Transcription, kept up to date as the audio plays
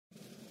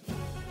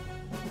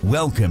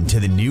Welcome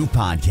to the new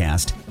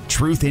podcast,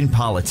 Truth in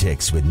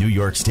Politics, with New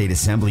York State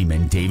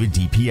Assemblyman David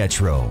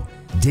DiPietro.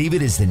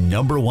 David is the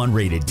 #1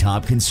 rated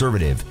top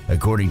conservative,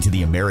 according to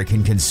the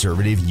American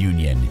Conservative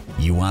Union.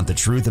 You want the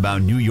truth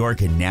about New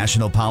York and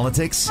national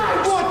politics?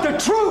 I want the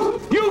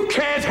truth! You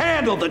can't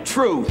handle the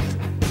truth!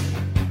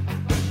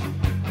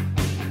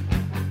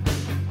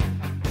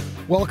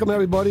 Welcome,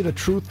 everybody, to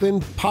Truth in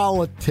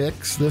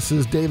Politics. This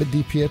is David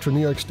DiPietro, New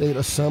York State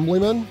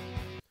Assemblyman,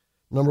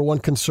 #1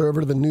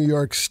 conservative in New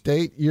York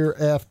State, year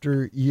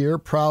after year.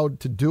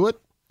 Proud to do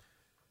it.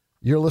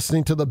 You're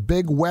listening to the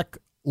Big Weck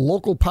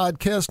Local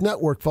Podcast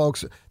Network,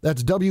 folks.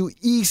 That's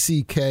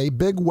WECK,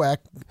 Big Weck.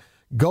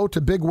 Go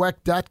to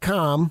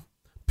bigweck.com.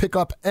 Pick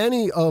up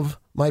any of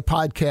my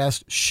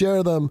podcasts.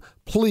 Share them,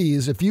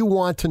 please. If you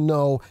want to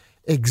know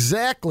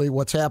exactly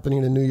what's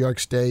happening in New York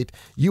State,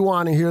 you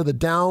want to hear the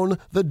down,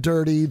 the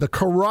dirty, the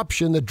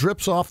corruption that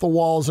drips off the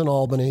walls in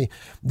Albany,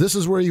 this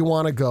is where you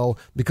want to go,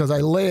 because I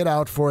lay it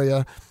out for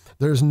you.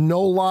 There's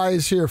no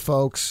lies here,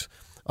 folks.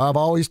 I've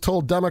always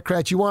told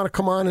Democrats, you want to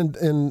come on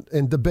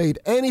and debate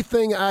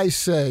anything I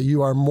say,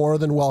 you are more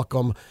than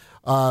welcome.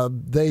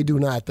 They do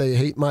not. They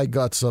hate my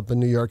guts up in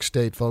New York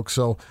State, folks.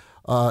 So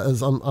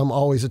as I'm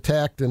always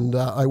attacked, and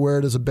I wear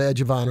it as a badge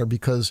of honor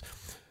because,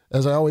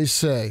 as I always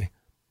say,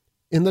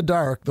 in the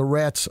dark, the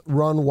rats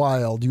run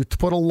wild. You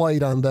put a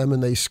light on them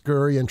and they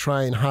scurry and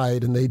try and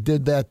hide, and they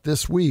did that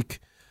this week.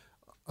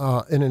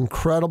 An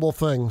incredible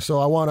thing. So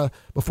I want to,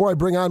 before I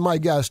bring on my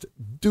guest,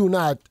 do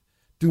not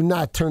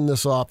turn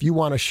this off. You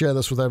want to share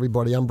this with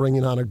everybody. I'm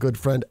bringing on a good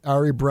friend,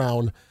 ARI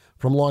Brown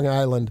from Long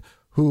Island,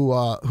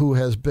 who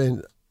has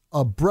been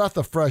a breath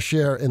of fresh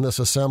air in this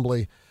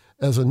assembly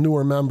as a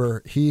newer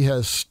member. He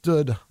has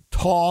stood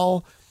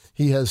tall.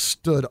 He has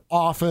stood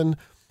often.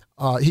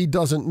 He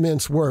doesn't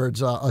mince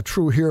words. A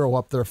true hero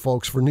up there,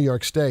 folks, for New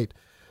York State.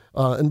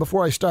 And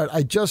before I start,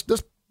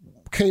 this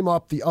came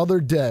up the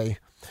other day,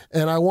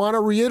 and I want to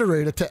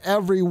reiterate it to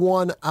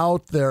everyone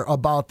out there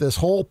about this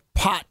whole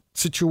pot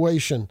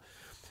situation.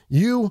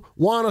 You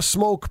want to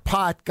smoke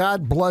pot,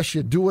 God bless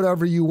you, do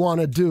whatever you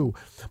want to do.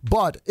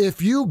 But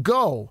if you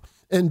go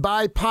and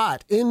buy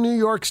pot in New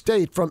York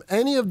State from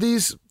any of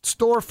these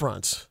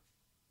storefronts,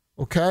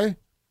 okay,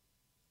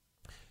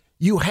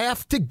 you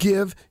have to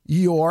give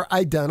your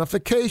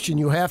identification.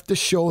 You have to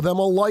show them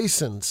a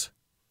license.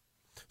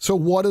 So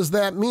what does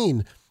that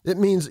mean? It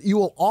means you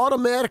will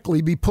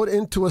automatically be put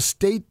into a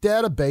state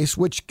database,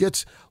 which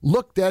gets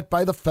looked at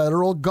by the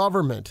federal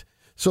government.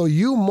 So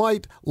you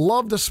might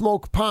love to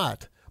smoke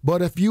pot,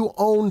 but if you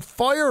own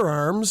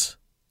firearms,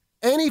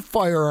 any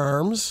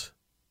firearms,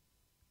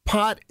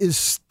 pot is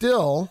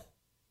still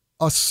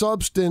a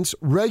substance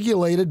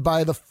regulated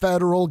by the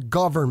federal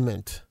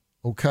government.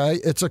 Okay?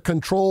 It's a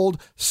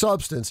controlled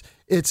substance.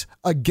 It's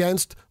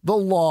against the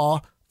law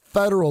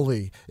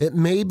federally. It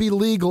may be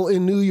legal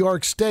in New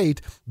York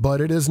State, but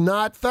it is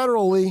not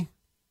federally.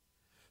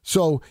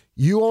 So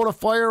you own a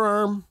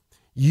firearm,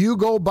 you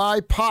go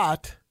buy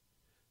pot,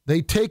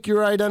 they take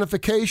your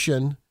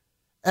identification,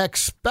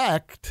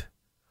 expect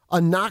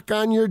a knock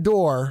on your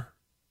door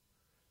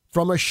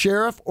from a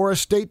sheriff or a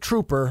state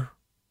trooper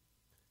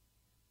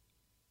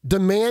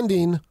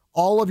demanding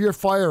all of your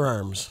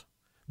firearms.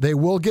 They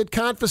will get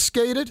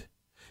confiscated.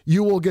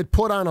 You will get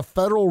put on a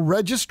federal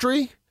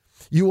registry.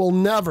 You will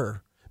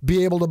never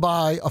be able to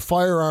buy a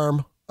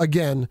firearm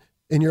again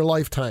in your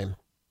lifetime.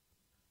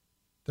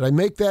 Did I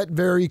make that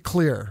very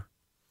clear?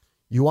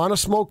 You want to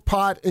smoke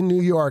pot in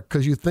New York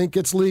because you think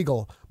it's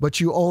legal,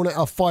 but you own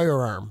a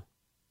firearm.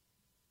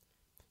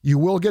 You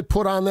will get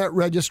put on that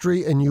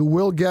registry and you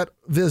will get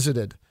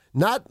visited.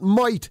 Not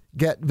might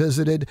get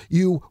visited,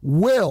 you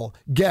will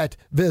get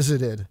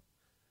visited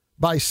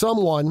by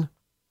someone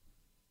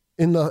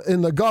in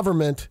the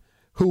government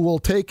who will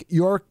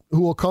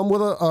come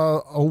with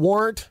a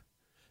warrant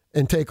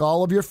and take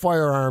all of your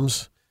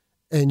firearms,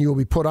 and you'll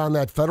be put on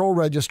that federal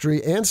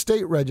registry and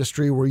state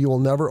registry where you will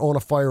never own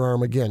a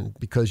firearm again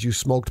because you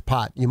smoked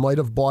pot. You might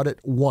have bought it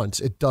once.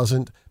 It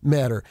doesn't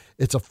matter.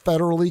 It's a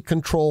federally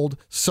controlled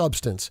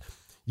substance.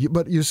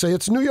 But you say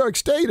it's New York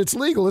State, it's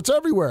legal, it's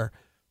everywhere.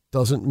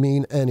 Doesn't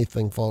mean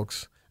anything,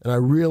 folks. And I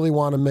really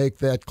want to make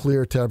that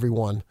clear to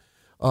everyone.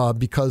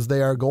 Because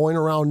they are going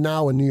around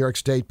now in New York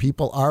State.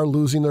 People are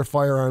losing their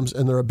firearms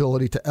and their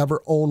ability to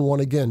ever own one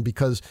again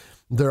because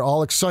they're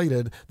all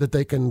excited that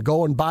they can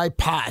go and buy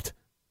pot.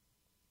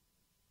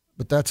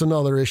 But that's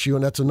another issue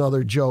and that's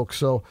another joke.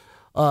 So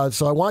I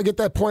want to get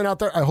that point out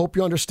there. I hope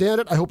you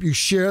understand it. I hope you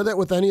share that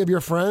with any of your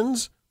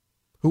friends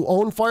who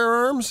own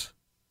firearms.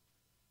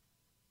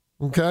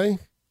 Okay?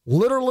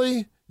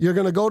 Literally, you're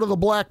going to go to the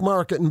black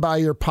market and buy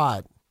your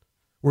pot,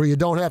 where you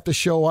don't have to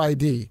show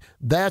ID.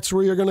 That's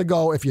where you're going to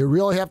go if you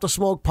really have to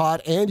smoke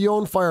pot and you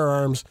own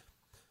firearms.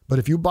 But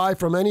if you buy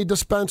from any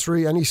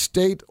dispensary, any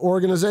state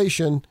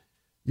organization,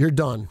 you're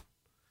done.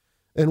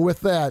 And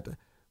with that,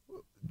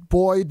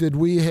 boy, did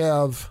we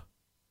have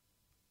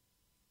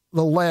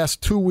the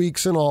last 2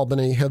 weeks in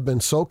Albany have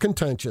been so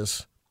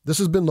contentious. This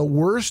has been the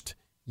worst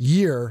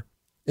year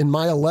in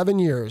my 11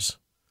 years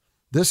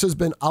This has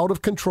been out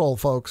of control,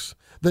 folks.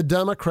 The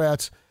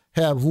Democrats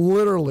have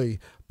literally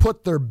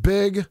put their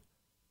big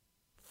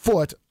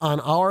foot on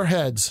our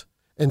heads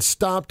and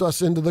stomped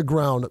us into the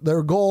ground.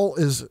 Their goal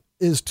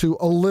is to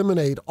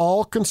eliminate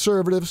all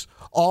conservatives,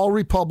 all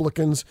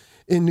Republicans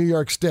in New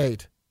York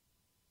State.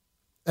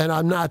 And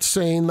I'm not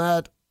saying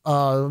that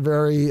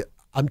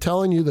I'm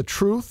telling you the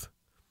truth.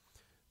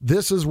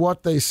 This is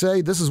what they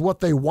say. This is what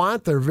they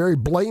want. They're very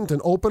blatant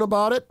and open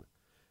about it.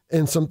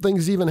 And some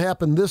things even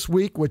happened this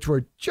week, which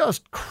were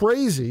just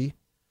crazy.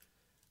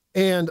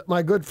 And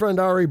my good friend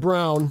Ari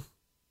Brown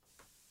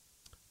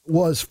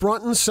was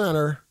front and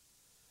center.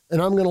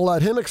 And I'm going to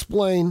let him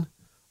explain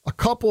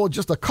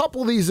just a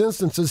couple of these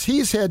instances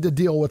he's had to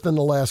deal with in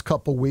the last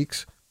couple of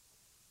weeks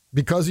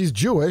because he's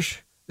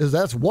Jewish.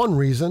 That's one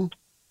reason.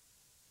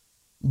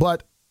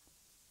 But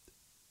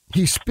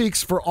he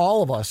speaks for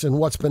all of us in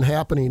what's been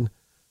happening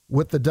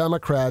with the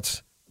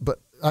Democrats. But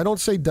I don't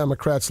say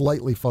Democrats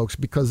lightly, folks,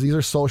 because these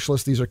are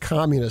socialists, these are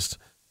communists,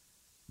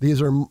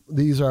 these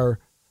are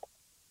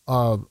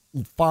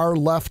far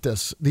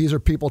leftists. These are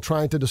people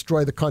trying to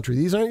destroy the country.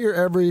 These aren't your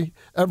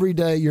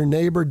everyday, your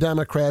neighbor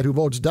Democrat who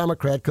votes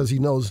Democrat because he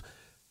knows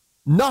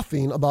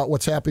nothing about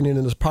what's happening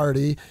in his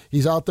party.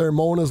 He's out there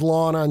mowing his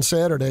lawn on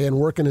Saturday and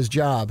working his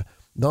job.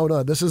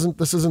 No, this isn't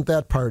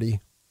that party.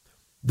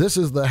 This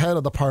is the head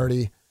of the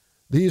party.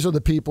 These are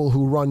the people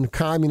who run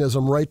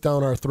communism right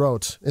down our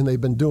throats, and they've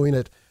been doing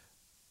it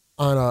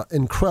on an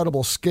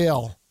incredible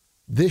scale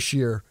this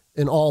year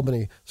in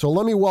Albany. So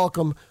let me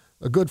welcome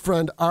a good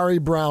friend, Ari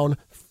Brown,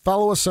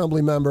 fellow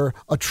assembly member,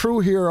 a true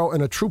hero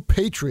and a true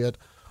patriot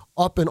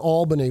up in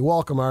Albany.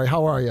 Welcome, Ari.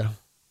 How are you?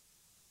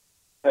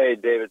 Hey,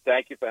 David.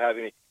 Thank you for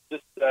having me.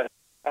 Just, I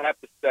have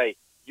to say,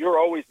 you're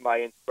always my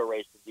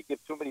inspiration. You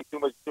give too many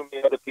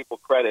other people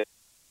credit.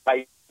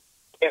 I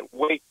can't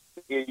wait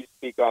to hear you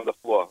speak on the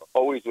floor.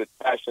 Always with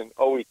passion,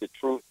 always the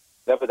truth.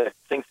 Never that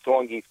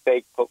sing-songy,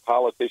 fake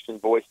politician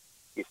voice.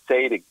 You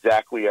say it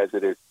exactly as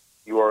it is.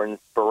 You are an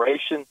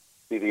inspiration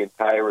to the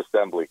entire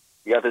assembly.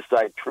 The other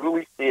side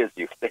truly sees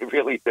you. They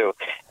really do.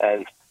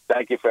 And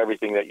thank you for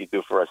everything that you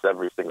do for us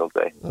every single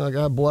day.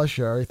 God bless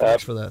you, Ari.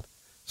 Thanks for that.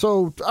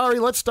 So, Ari,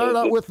 let's start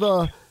out with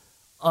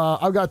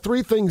I've got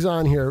three things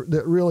on here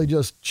that really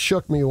just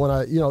shook me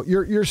when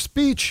your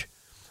speech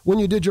when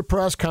you did your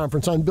press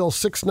conference on Bill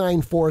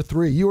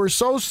 6943. You were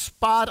so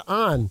spot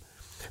on.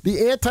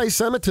 The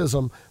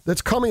anti-Semitism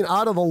that's coming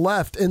out of the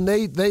left, and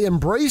they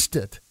embraced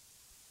it.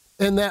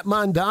 And that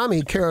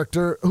Mondami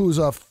character, who's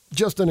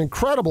just an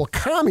incredible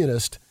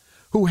communist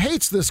who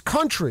hates this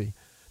country,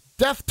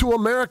 death to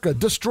America,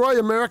 destroy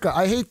America,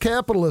 I hate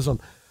capitalism,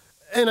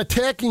 and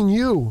attacking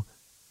you.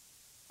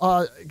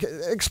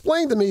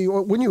 Explain to me,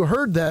 when you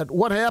heard that,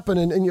 what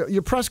happened in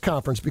your press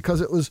conference,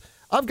 because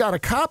I've got a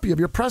copy of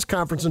your press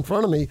conference in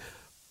front of me.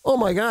 Oh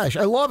my gosh,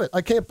 I love it.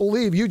 I can't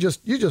believe you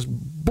just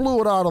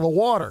blew it out of the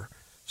water.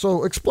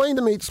 So explain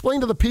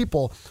to the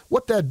people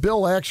what that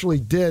bill actually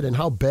did and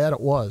how bad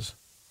it was.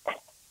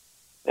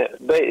 In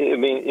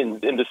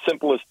the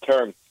simplest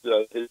terms,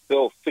 his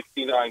Bill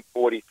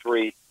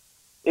 6943,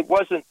 it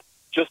wasn't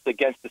just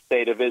against the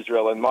state of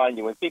Israel. And mind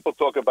you, when people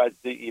talk about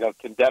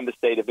condemn the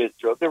state of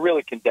Israel, they're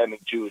really condemning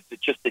Jews.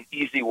 It's just an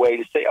easy way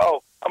to say,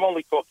 oh, I'm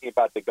only talking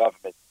about the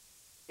government.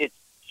 It's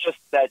just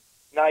that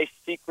nice,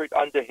 secret,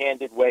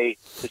 underhanded way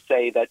to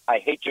say that I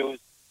hate Jews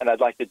and I'd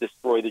like to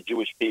destroy the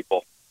Jewish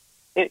people.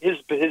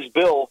 His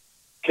bill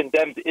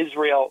condemned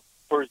Israel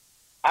for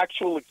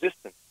actual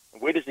existence.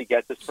 And where does he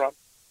get this from?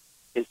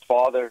 His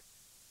father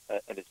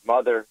and his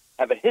mother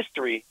have a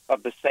history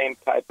of the same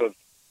type of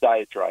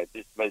diatribe.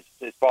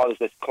 His father's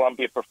this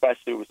Columbia professor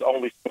who was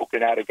only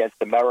spoken out against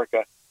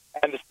America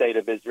and the state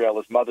of Israel.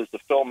 His mother's a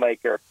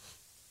filmmaker.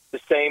 The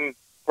same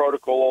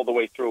protocol all the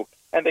way through.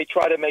 And they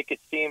try to make it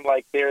seem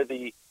like they're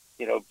the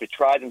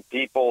betrodden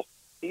people.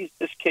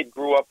 This kid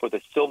grew up with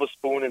a silver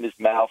spoon in his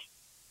mouth,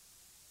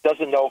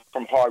 doesn't know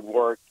from hard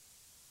work.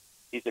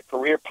 He's a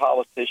career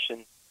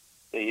politician.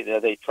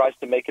 They tries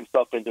to make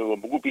himself into a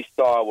movie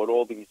star with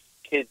all these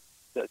kids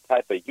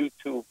type of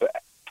YouTube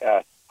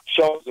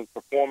shows and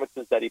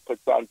performances that he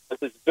puts on. But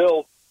this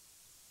bill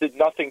did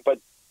nothing but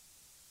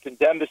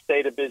condemn the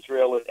state of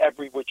Israel in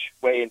every which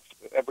way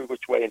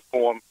and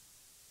form,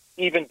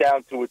 even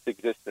down to its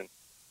existence.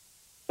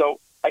 So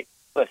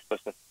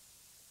listen.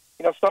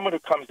 Someone who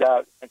comes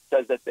out and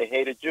says that they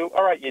hate a Jew,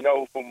 all right, you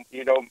know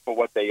them for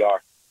what they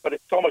are. But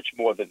it's so much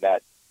more than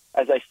that.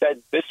 As I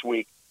said this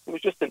week, it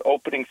was just an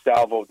opening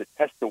salvo to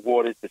test the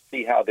waters to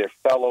see how their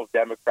fellow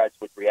Democrats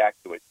would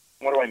react to it.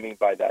 What do I mean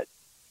by that?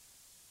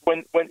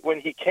 When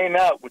he came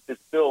out with this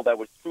bill that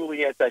was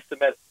truly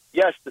anti-Semitic,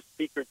 yes, the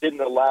speaker didn't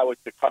allow it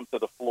to come to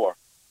the floor,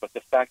 but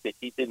the fact that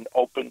he didn't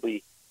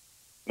openly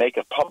make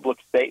a public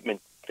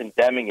statement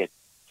condemning it,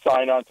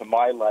 sign on to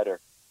my letter,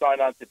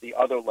 sign on to the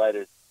other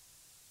letters,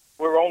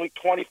 where only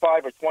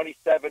 25 or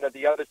 27 of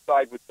the other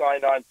side would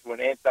sign on to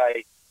an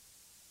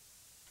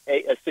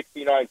a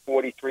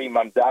 6943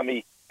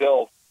 Mamdani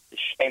bill is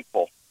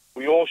shameful.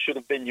 We all should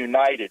have been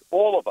united.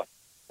 All of us,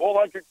 all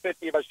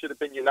 150 of us should have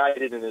been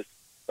united in this,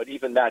 but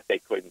even that they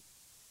couldn't.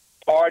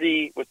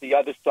 party with the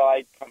other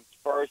side comes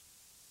first.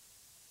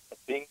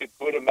 Being a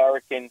good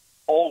American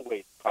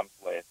always comes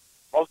last.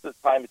 Most of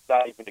the time, it's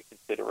not even a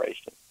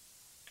consideration.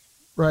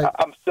 Right.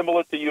 I'm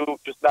similar to you,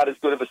 just not as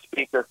good of a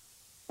speaker.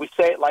 We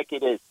say it like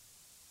it is.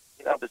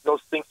 There's no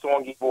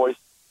sing-songy voice.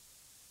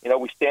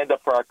 We stand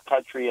up for our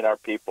country and our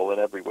people in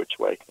every which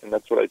way, and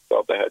that's what I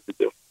felt I had to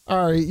do.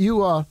 All right,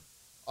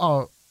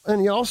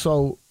 and you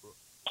also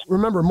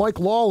remember Mike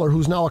Lawler,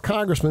 who's now a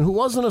congressman, who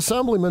was an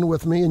assemblyman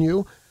with me and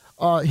you.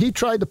 He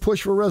tried to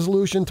push for a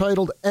resolution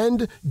titled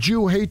 "End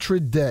Jew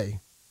Hatred Day,"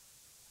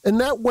 and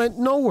that went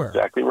nowhere.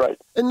 Exactly right.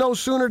 And no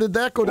sooner did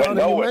that go down,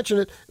 and you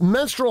mentioned it,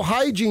 Menstrual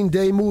Hygiene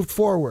Day moved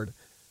forward,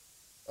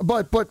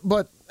 but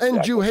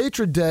End Jew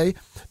Hatred Day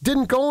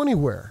didn't go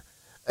anywhere.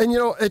 And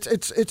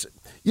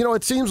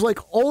it seems like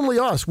only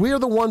us. We are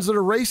the ones that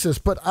are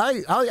racist. But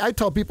I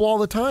tell people all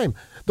the time,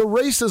 the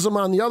racism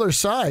on the other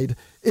side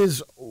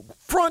is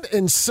front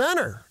and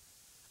center.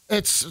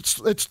 It's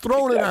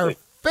thrown in our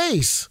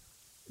face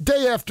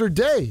day after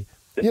day.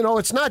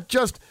 It's not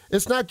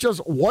just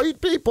white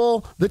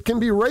people that can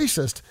be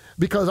racist,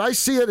 because I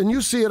see it and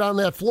you see it on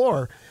that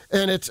floor,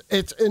 and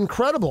it's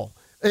incredible.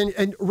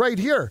 And right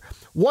here,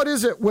 what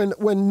is it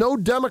when no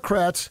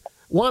Democrats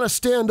want to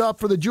stand up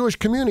for the Jewish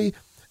community?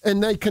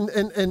 And they can,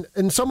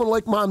 and someone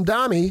like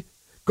Mamdani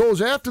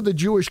goes after the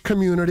Jewish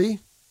community.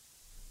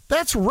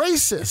 That's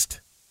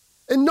racist,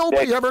 and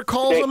nobody ever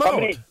calls them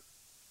out.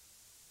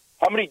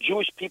 How many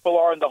Jewish people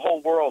are in the whole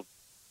world?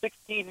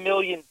 16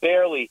 million,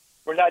 barely.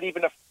 We're not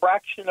even a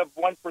fraction of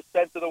 1%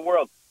 of the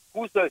world.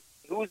 Who's the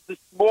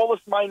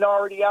smallest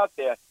minority out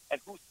there, and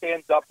who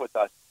stands up with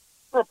us?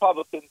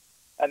 Republicans,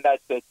 and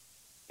that's it.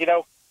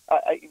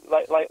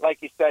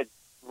 Like you said,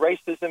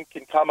 racism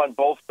can come on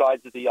both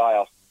sides of the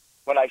aisle.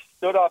 When I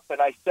stood up and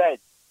I said,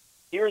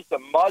 here's a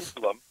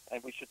Muslim,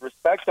 and we should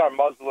respect our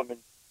Muslim and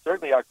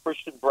certainly our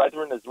Christian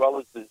brethren as well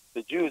as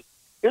the Jews,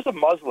 here's a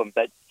Muslim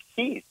that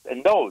sees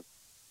and knows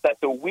that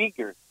the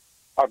Uyghurs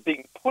are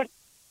being put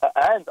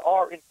and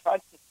are in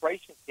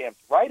concentration camps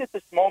right at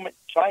this moment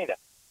in China.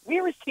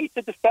 Where is he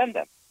to defend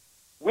them?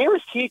 Where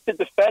is he to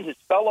defend his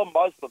fellow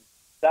Muslims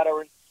that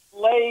are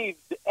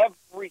enslaved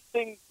every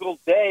single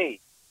day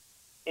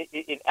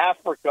in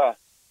Africa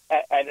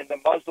and in the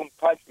Muslim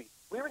countries?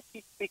 Where is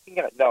he speaking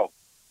in it? No,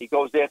 he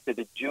goes after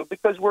the Jew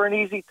because we're an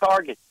easy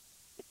target.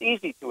 It's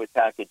easy to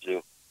attack a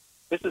Jew.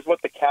 This is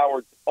what the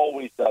coward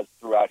always does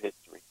throughout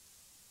history.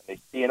 They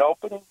see an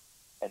opening,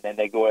 and then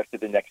they go after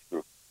the next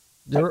group.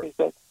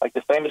 Like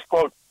the famous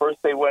quote, first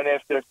they went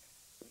after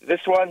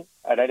this one,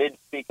 and I didn't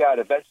speak out.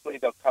 Eventually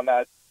they'll come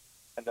out,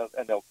 and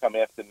they'll come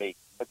after me.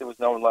 But there was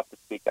no one left to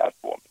speak out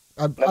for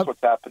me. That's what's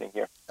happening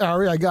here.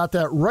 Ari, I got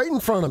that right in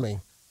front of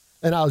me,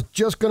 and I was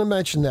just going to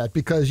mention that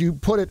because you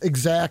put it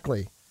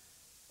exactly.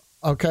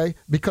 Okay,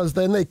 because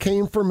then they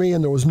came for me,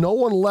 and there was no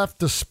one left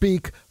to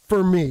speak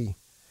for me.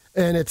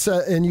 And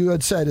and you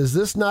had said, "Is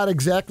this not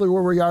exactly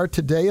where we are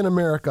today in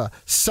America?"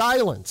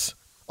 Silence,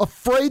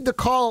 afraid to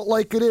call it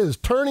like it is,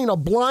 turning a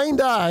blind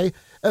eye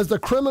as the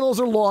criminals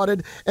are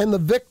lauded and the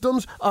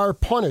victims are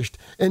punished.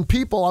 And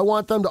people, I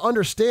want them to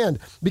understand,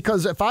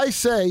 because if I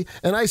say,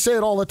 and I say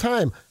it all the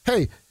time,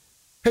 hey,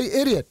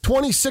 idiot,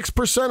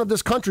 26% of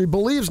this country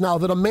believes now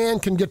that a man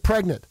can get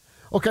pregnant.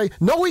 Okay,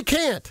 no, he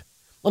can't.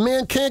 A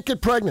man can't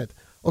get pregnant.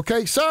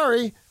 Okay,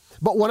 sorry.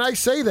 But when I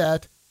say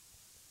that,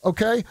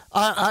 okay,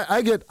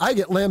 I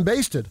get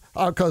lambasted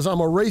because I'm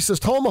a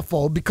racist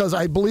homophobe because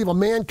I believe a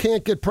man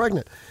can't get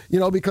pregnant.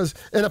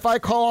 And if I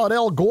call out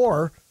Al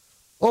Gore,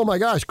 oh my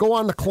gosh, go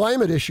on the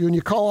climate issue and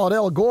you call out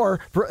Al Gore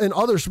and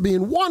others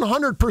being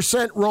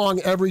 100% wrong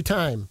every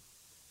time.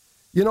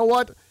 You know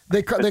what?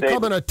 They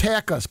come and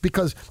attack us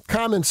because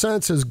common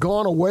sense has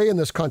gone away in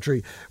this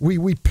country.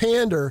 We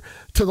pander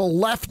to the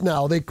left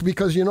now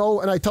because,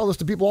 and I tell this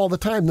to people all the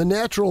time, the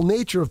natural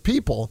nature of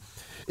people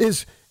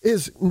is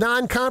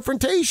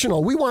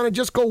non-confrontational. We want to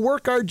just go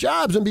work our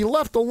jobs and be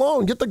left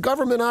alone, get the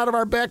government out of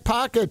our back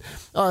pocket.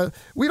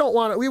 We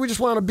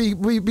just want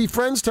to be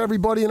friends to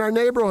everybody in our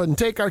neighborhood and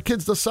take our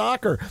kids to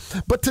soccer.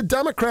 But to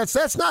Democrats,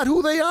 that's not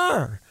who they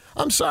are.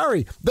 I'm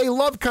sorry. They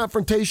love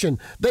confrontation.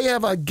 They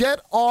have a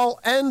get-all,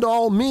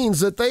 end-all means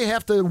that they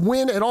have to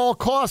win at all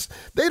costs.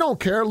 They don't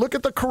care. Look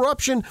at the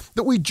corruption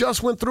that we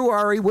just went through,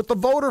 Ari, with the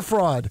voter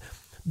fraud.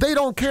 They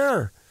don't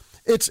care.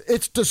 It's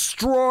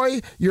destroy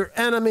your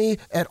enemy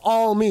at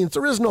all means.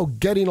 There is no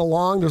getting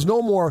along. There's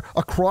no more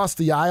across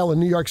the aisle in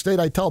New York State.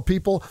 I tell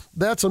people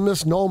that's a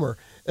misnomer.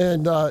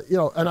 And,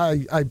 and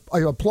I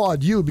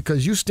applaud you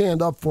because you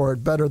stand up for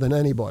it better than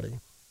anybody.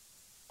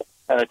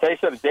 And I tell you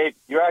something, Dave,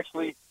 you're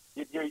actually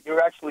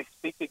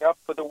speaking up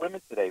for the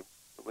women today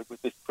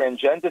with this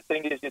transgender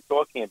thing that you're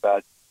talking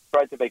about,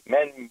 trying to make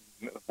men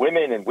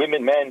women and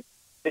women men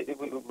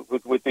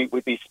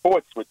with these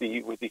sports, with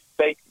these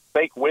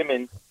fake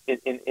women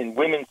in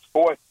women's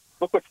sports.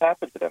 Look what's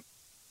happened to them.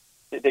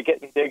 They're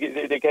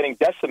getting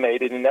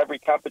decimated in every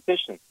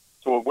competition.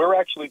 So what we're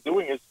actually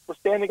doing is we're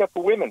standing up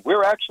for women.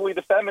 We're actually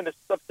the feminists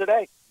of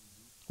today.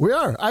 We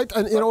are.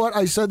 And you know what?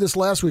 I said this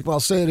last week, but I'll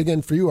say it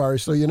again for you, Ari,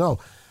 so you know.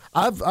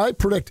 I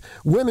predict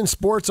women's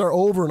sports are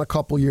over in a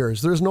couple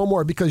years. There's no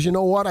more because you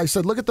know what? I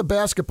said, look at the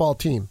basketball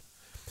team.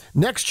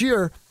 Next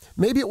year,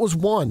 maybe it was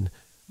one.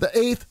 The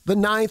 8th, the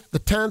 9th, the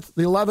 10th,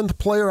 the 11th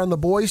player on the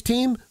boys'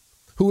 team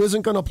who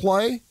isn't going to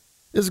play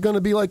is going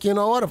to be like, you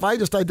know what? If I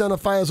just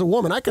identify as a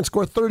woman, I can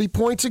score 30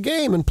 points a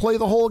game and play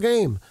the whole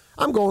game.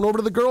 I'm going over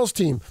to the girls'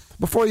 team.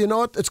 Before you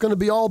know it, it's going to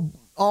be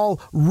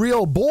all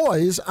real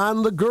boys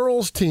on the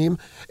girls' team,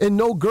 and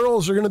no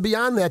girls are going to be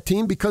on that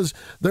team because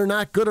they're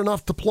not good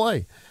enough to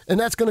play. And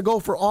that's going to go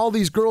for all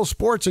these girls'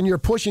 sports, and you're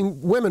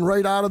pushing women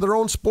right out of their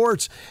own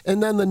sports.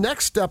 And then the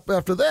next step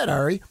after that,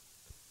 Ari,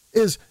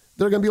 is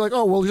they're going to be like,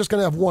 oh, well, we're just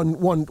going to have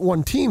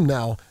one team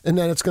now, and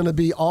then it's going to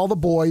be all the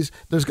boys.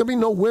 There's going to be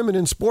no women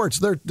in sports.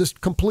 They're just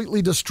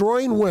completely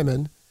destroying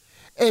women.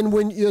 And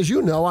when, as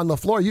you know, on the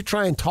floor, you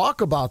try and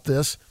talk about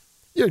this,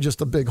 you're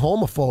just a big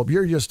homophobe.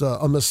 You're just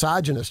a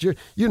misogynist. You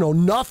know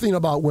nothing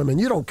about women.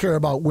 You don't care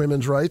about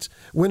women's rights.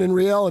 When in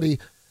reality,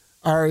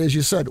 as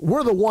you said,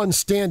 we're the ones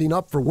standing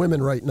up for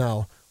women right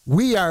now.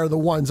 We are the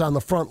ones on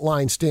the front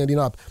line standing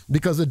up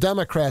because the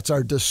Democrats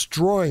are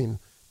destroying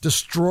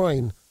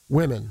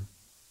women.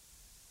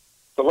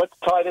 So let's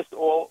tie this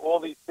all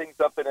these things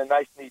up in a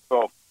nice, neat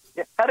bow.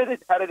 Yeah, how did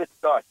it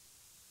start?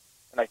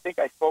 And I think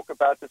I spoke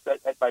about this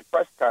at my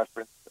press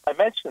conference. I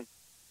mentioned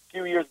a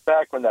few years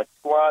back when that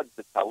squad,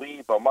 the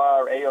Talib,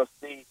 Omar,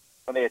 AOC,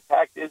 when they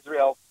attacked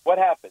Israel, what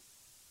happened?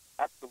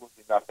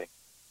 Absolutely nothing.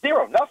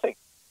 Zero, nothing.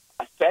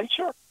 A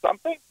censure,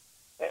 something?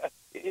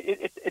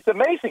 It's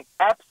amazing.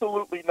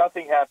 Absolutely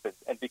nothing happened.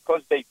 And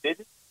because they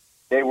did it,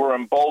 they were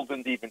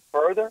emboldened even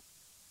further.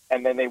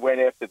 And then they went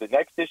after the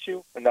next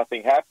issue, and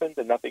nothing happened,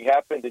 and nothing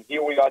happened. And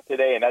here we are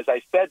today. And as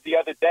I said the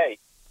other day,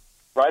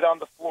 right on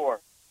the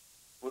floor,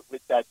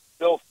 with that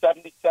Bill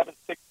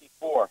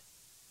 7764,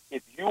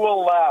 if you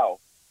allow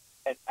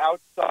an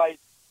outside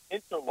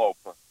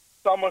interloper,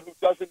 someone who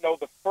doesn't know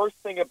the first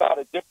thing about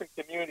a different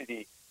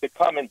community, to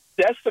come and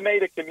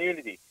decimate a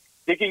community,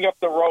 digging up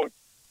the road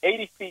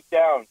 80 feet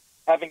down,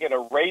 having an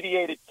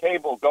irradiated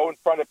cable go in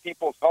front of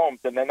people's homes,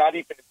 and they're not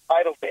even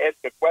entitled to ask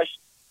a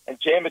question, and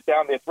jam it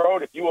down their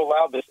throat, if you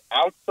allow this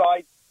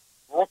outside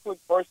Brooklyn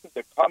person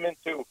to come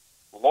into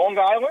Long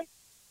Island,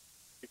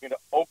 you're going to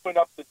open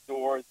up the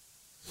doors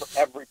for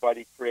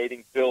everybody,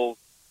 creating bills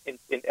in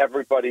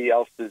everybody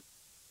else's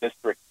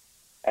district.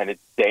 And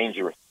it's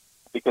dangerous.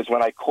 Because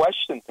when I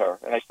questioned her,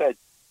 and I said,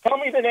 tell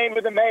me the name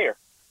of the mayor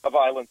of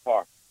Island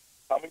Park.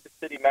 Tell me the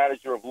city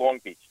manager of Long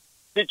Beach.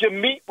 Did you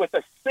meet with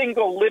a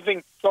single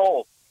living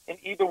soul in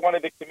either one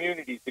of the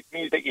communities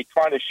that you're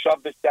trying to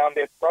shove this down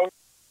their throats?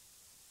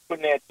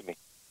 Couldn't answer me.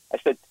 I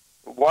said,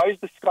 why is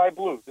the sky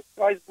blue? The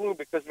sky's blue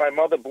because my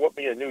mother bought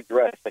me a new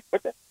dress. Like,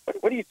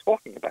 what are you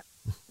talking about?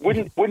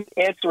 Wouldn't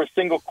answer a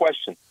single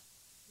question.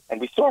 And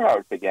we saw how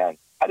it began.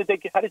 How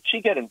did she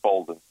get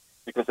emboldened?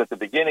 Because at the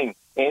beginning,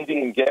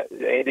 Andy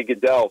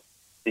Goodell,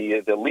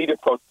 the leader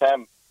pro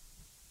tem,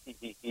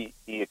 he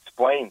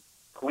explained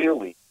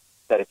clearly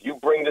that if you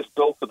bring this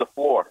bill to the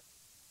floor,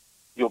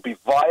 you'll be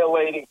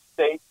violating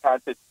state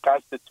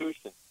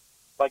constitution.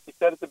 Like he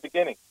said at the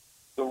beginning,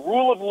 the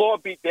rule of law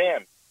be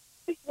damned.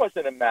 This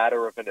wasn't a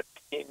matter of an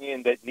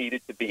opinion that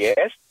needed to be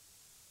asked.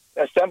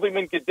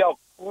 Assemblyman Goodell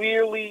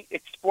clearly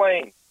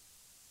explained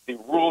the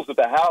rules of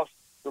the House,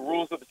 the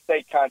rules of the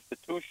state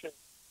constitution,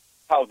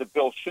 how the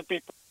bill should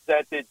be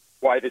presented,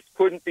 why this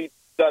couldn't be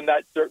done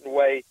that certain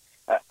way,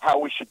 how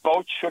we should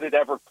vote should it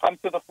ever come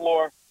to the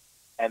floor.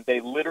 And they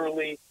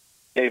literally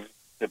gave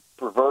the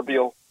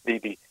proverbial,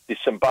 the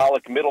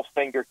symbolic middle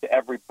finger to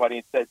everybody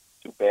and said,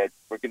 too bad,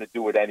 we're going to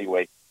do it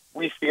anyway.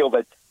 We feel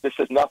that this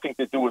has nothing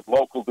to do with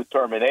local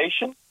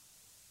determination.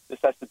 This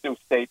has to do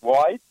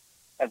statewide,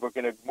 and we're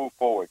going to move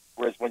forward.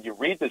 Whereas when you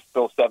read this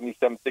Bill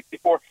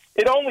 7764,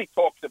 it only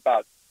talks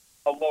about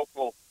a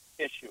local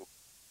issue.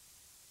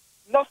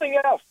 Nothing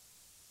else.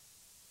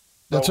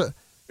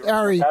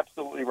 Ari,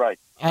 absolutely right.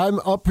 I'm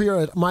up here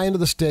at my end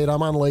of the state.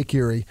 I'm on Lake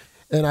Erie,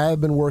 and I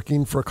have been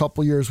working for a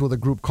couple years with a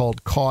group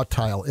called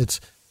CAWTILE.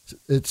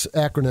 Its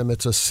acronym,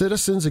 it's a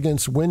Citizens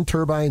Against Wind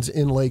Turbines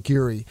in Lake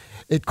Erie.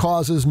 It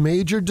causes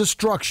major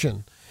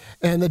destruction,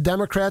 and the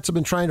Democrats have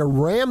been trying to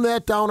ram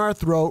that down our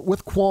throat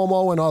with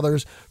Cuomo and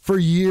others for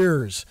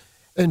years.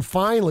 And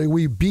finally,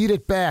 we beat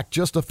it back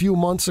just a few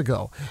months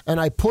ago. And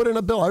I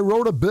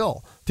wrote a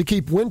bill to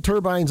keep wind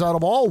turbines out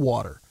of all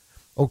water,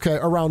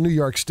 around New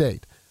York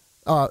State.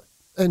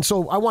 And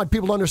so I want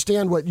people to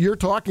understand what you're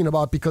talking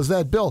about, because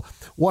that bill,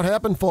 what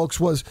happened, folks,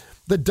 was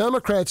the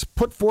Democrats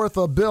put forth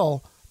a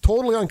bill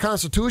totally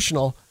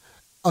unconstitutional,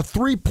 a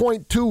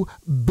 $3.2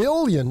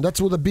 billion, that's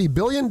with a B, $1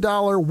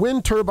 billion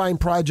wind turbine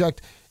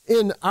project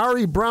in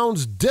Ari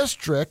Brown's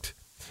district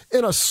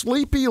in a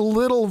sleepy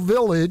little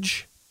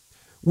village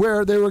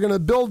where they were going to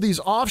build these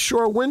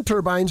offshore wind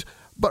turbines,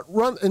 but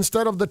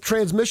instead of the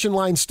transmission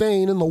line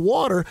staying in the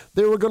water,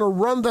 they were going to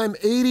run them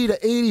 80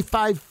 to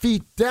 85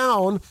 feet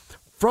down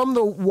from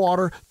the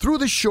water through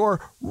the shore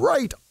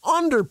right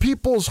under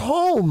people's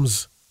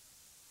homes.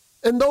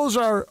 And those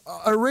are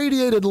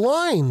irradiated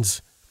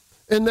lines,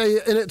 and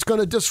it's going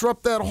to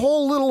disrupt that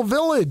whole little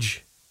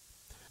village.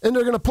 And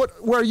they're going to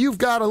put, where you've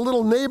got a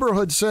little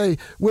neighborhood, say,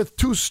 with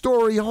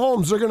 2-story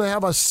homes, they're going to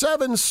have a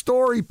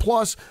 7-story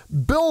plus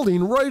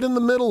building right in the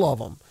middle of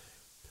them.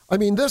 I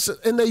mean,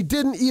 and they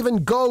didn't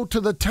even go to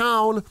the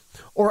town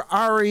or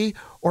ARI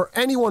or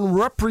anyone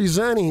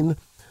representing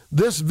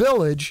this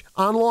village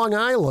on Long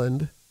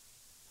Island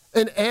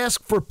and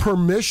ask for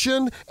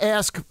permission,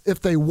 ask if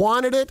they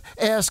wanted it,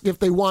 ask if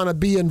they want to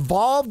be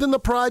involved in the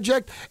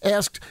project,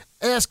 ask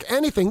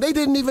anything. They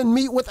didn't even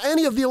meet with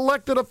any of the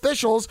elected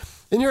officials.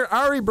 And here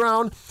Ari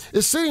Brown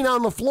is sitting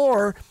on the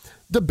floor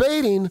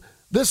debating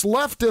this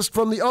leftist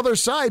from the other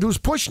side who's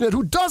pushing it,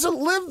 who doesn't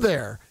live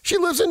there. She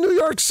lives in New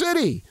York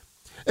City.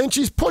 And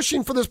she's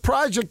pushing for this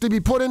project to be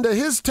put into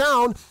his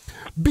town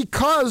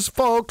because,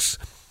 folks,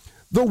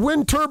 the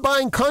wind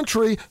turbine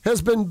country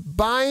has been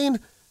buying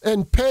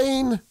and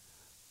paying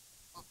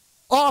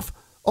off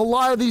a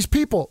lot of these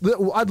people.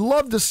 I'd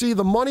love to see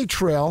the money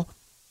trail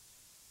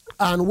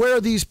on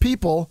where these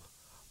people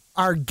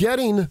are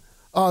getting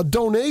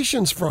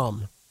donations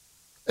from.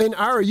 And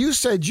Ari, you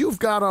said you've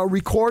got a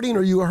recording,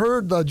 or you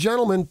heard the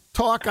gentleman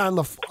talk on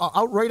the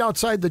right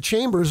outside the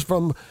chambers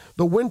from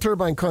the wind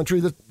turbine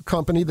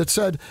company that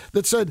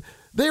said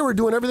they were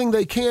doing everything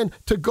they can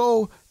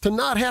to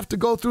not have to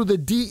go through the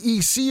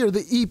DEC or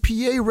the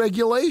EPA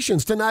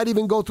regulations, to not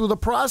even go through the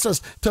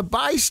process, to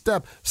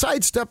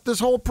sidestep this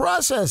whole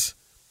process.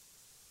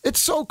 It's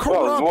so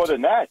corrupt. Well, more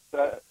than that,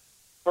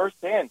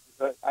 firsthand,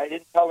 I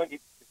didn't tell him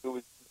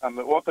I'm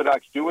an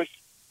Orthodox Jewish.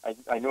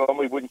 I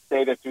normally wouldn't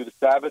stay there through the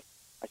Sabbath.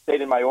 I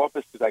stayed in my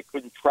office because I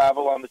couldn't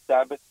travel on the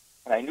Sabbath.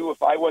 And I knew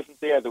if I wasn't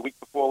there the week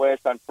before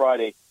last on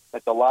Friday,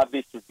 that the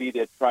lobbyist would be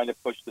there trying to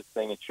push this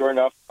thing. And sure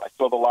enough, I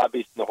saw the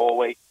lobbyist in the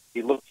hallway.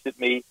 He looks at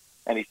me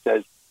and he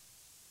says,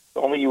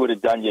 if only you would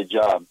have done your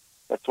job.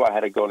 That's why I had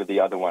to go to the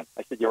other one.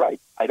 I said, you're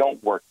right. I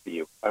don't work for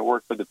you. I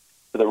work for the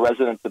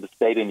residents of the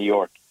state of New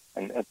York.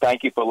 And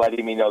thank you for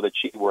letting me know that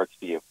she works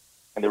for you.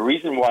 And the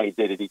reason why he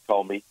did it, he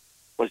told me,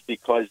 was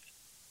because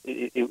for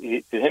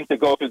him to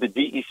go through the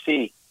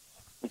DEC,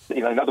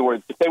 in other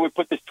words, if they would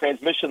put this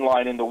transmission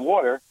line in the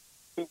water,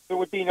 there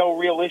would be no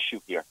real issue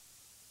here.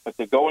 But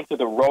to go into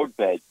the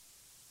roadbed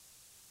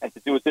and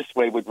to do it this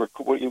way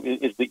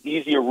is the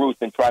easier route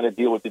than trying to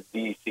deal with the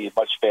DEC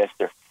much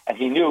faster. And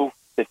he knew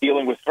that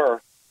dealing with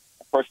her,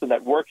 a person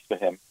that works for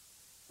him,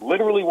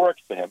 literally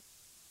works for him,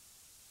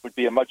 would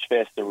be a much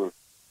faster route.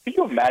 Can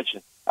you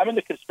imagine? I'm in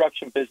the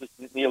construction business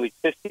nearly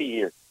 50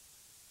 years.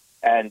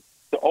 And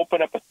to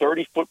open up a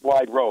 30-foot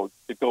wide road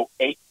to go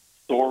 8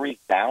 stories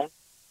down,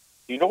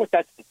 do you know what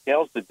that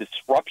entails? The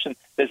disruption.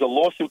 There's a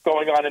lawsuit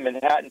going on in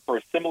Manhattan for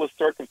a similar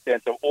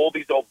circumstance of all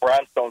these old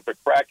brownstones are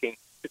cracking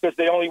because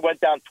they only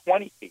went down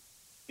 20 feet.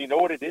 Do you know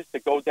what it is to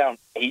go down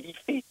 80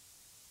 feet?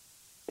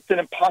 It's an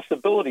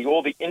impossibility.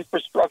 All the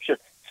infrastructure,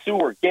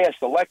 sewer, gas,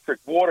 electric,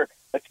 water,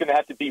 that's going to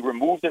have to be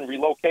removed and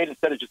relocated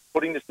instead of just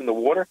putting this in the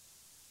water.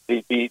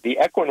 The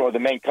Equinor, the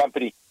main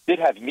company, did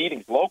have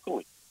meetings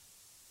locally,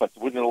 but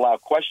wouldn't allow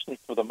questions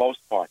for the most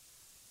part.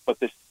 But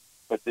this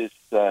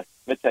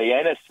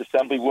Mitayanis,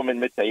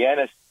 Assemblywoman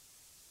Mitayanis,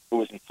 who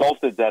was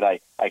insulted that I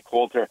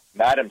called her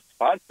Madam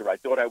Sponsor. I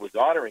thought I was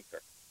honoring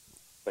her.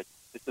 But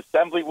this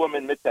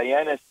Assemblywoman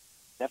Mitayanis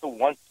never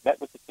once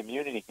met with the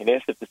community and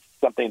asked if this is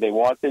something they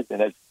wanted.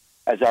 And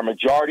as our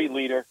majority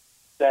leader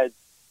said,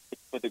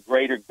 it's for the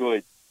greater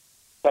good.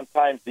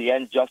 Sometimes the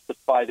end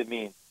justifies the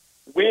means.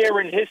 Where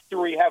in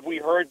history have we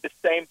heard the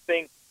same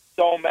thing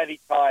so many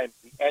times?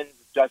 The ends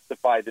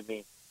justify the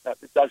means. No,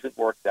 it doesn't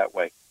work that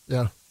way.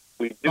 Yeah.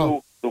 We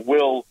do the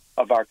will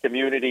of our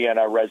community and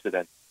our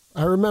residents.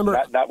 I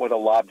remember not with a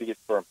lobbyist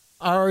firm.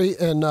 Ari,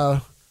 and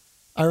I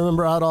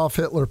remember Adolf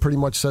Hitler pretty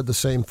much said the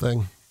same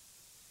thing.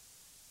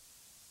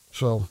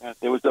 So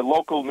there was a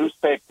local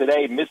newspaper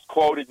today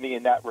misquoted me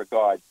in that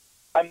regard.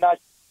 I'm not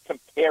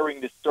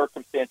comparing the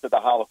circumstance of the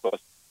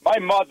Holocaust. My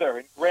mother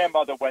and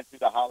grandmother went through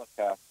the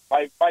Holocaust.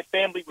 My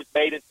family was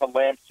made into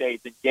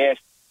lampshades and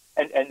gassed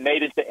and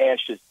made into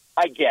ashes.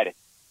 I get it.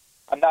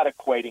 I'm not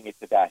equating it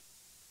to that.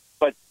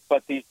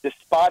 But these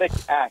despotic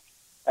acts,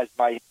 as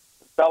my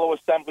fellow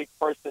assembly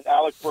person,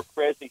 Alex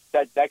Burkrasny,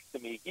 said next to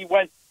me, he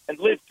went and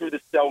lived through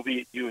the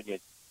Soviet Union.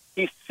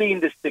 He's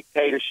seen this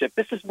dictatorship.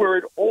 This is where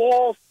it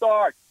all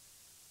starts.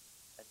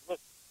 And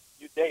look,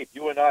 you, Dave,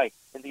 you and I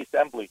in the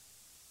assembly,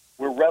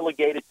 we're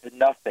relegated to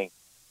nothing.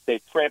 They're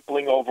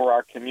trampling over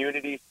our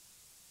communities.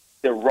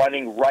 They're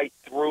running right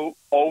through,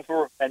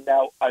 over, and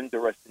now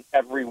under us in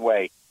every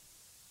way.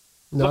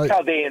 Look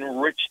how they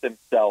enrich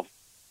themselves.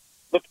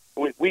 Look,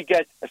 we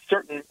get a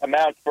certain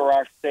amount for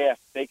our staff.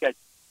 They get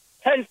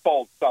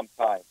tenfold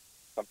sometimes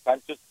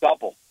just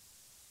double.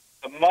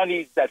 The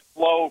monies that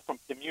flow from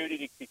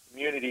community to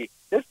community,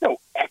 there's no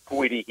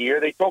equity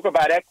here. They talk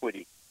about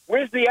equity.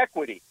 Where's the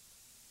equity?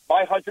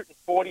 My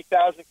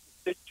 140,000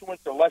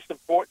 constituents are less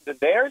important than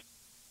theirs?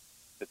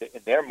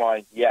 In their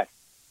mind, yes.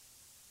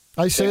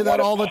 I say that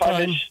all the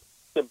time.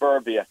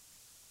 Suburbia.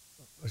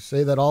 I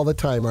say that all the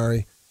time,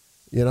 Ari.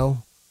 You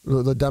know,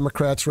 the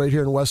Democrats right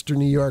here in Western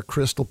New York,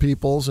 Crystal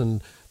Peoples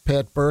and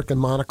Pat Burke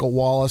and Monica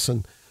Wallace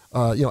and,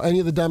 any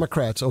of the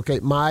Democrats. Okay,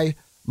 my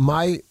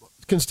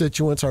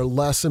constituents are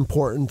less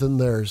important than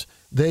theirs.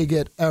 They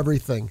get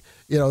everything.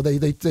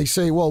 They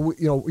say, well,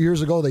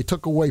 years ago they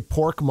took away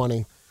pork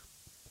money,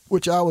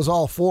 which I was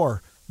all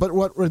for. But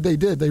what they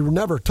did, they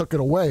never took it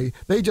away.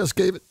 They just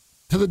gave it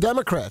to the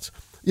Democrats.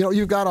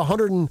 You've got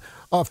 $150,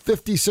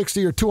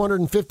 60, or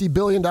 $250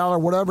 billion,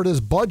 whatever it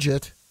is,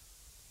 budget.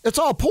 It's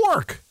all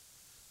pork.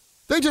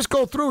 They just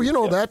go through,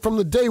 that from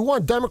the day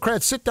one.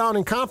 Democrats sit down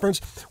in conference.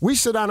 We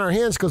sit on our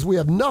hands because we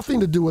have nothing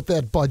to do with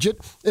that budget.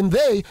 And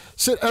they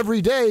sit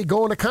every day,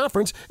 go in a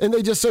conference, and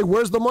they just say,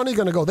 where's the money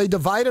going to go? They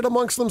divide it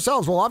amongst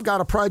themselves. Well, I've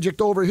got a project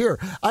over here.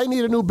 I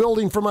need a new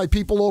building for my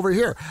people over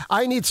here.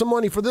 I need some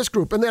money for this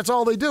group. And that's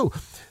all they do.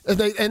 And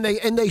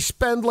they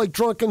spend like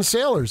drunken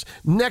sailors.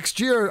 Next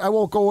year, I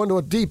won't go into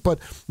it deep, but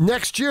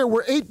next year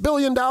we're $8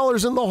 billion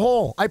in the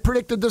hole. I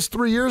predicted this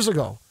 3 years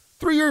ago.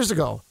 3 years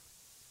ago.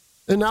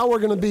 And now we're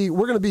going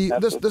to be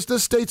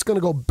this state's going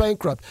to go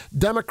bankrupt.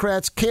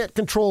 Democrats can't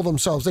control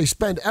themselves. They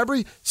spend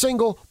every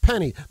single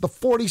penny. The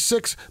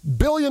 $46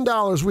 billion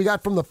we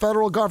got from the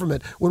federal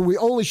government when we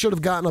only should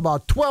have gotten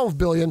about $12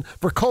 billion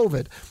for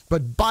COVID.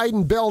 But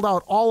Biden bailed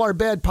out all our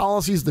bad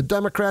policies. The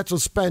Democrats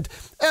have spent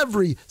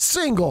every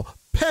single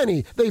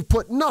penny. They've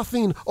put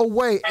nothing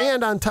away.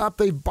 And on top,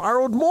 they've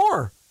borrowed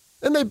more.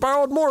 And they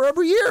borrowed more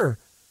every year.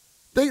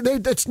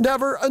 It's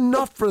never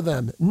enough for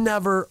them.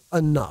 Never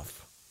enough.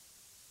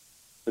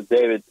 So,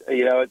 David,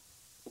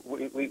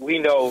 we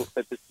know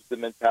that this is the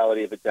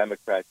mentality of a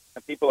Democrat.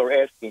 And people are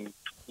asking,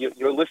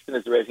 your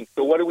listeners are asking,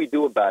 so what do we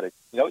do about it?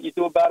 You know what you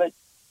do about it?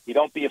 You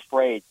don't be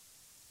afraid.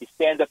 You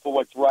stand up for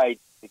what's right,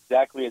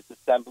 exactly as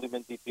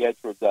Assemblyman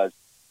DiPietro does.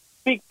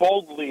 Speak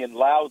boldly and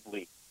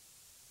loudly.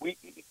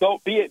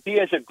 Don't be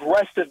as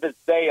aggressive as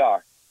they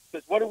are.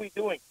 Because what are we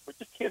doing? We're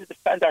just here to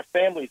defend our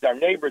families, our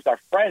neighbors, our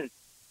friends.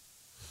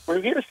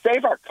 We're here to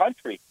save our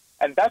country.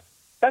 And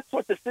that's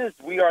what this is.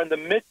 We are in the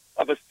midst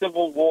of a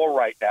civil war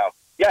right now.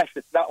 Yes,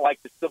 it's not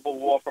like the Civil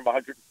War from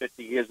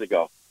 150 years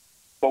ago,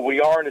 but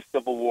we are in a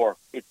civil war.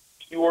 It's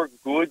pure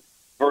good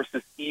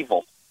versus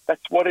evil.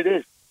 That's what it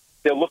is.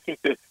 They're looking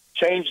to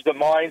change the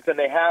minds, and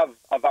they have,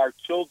 of our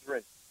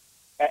children,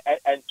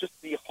 and just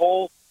the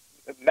whole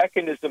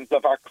mechanisms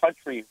of our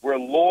country where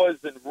laws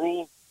and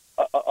rules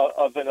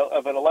of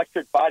an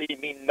elected body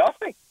mean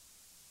nothing.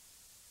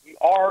 We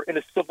are in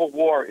a civil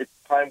war. It's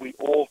time we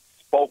all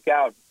spoke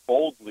out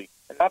boldly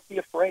and not be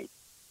afraid.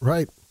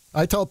 Right.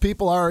 I tell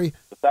people, Ari,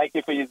 thank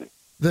you for using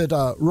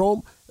that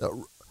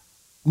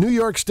New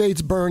York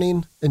State's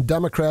burning and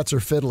Democrats are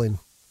fiddling,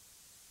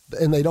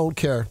 and they don't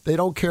care. They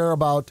don't care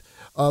about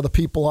the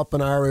people up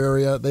in our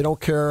area. They don't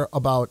care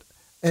about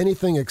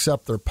anything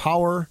except their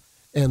power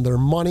and their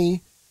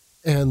money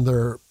and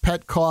their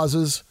pet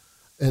causes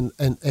and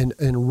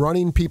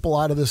running people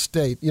out of the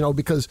state.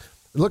 Because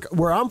look,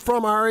 where I'm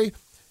from, Ari,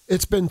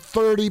 it's been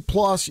 30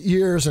 plus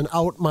years in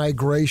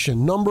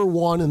out-migration. Number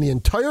one in the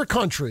entire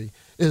country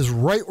is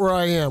right where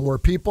I am, where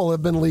people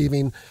have been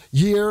leaving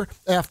year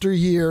after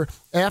year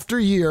after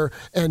year,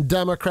 and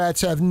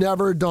Democrats have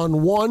never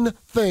done one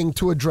thing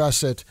to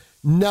address it.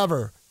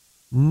 Never,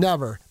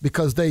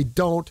 because they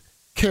don't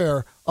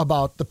care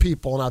about the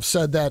people. And I've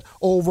said that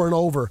over and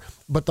over.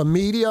 But the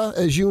media,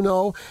 as you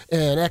know,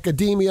 and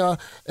academia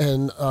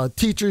and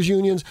teachers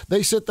unions,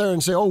 they sit there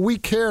and say, oh, we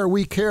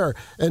care.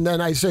 And then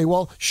I say,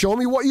 well, show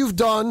me what you've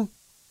done.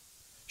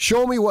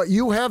 Show me what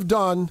you have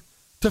done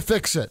to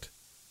fix it.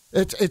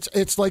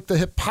 It's like the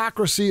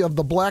hypocrisy of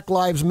the Black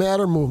Lives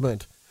Matter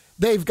movement.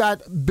 They've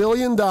got $1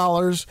 billion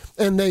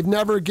and they've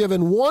never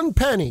given one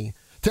penny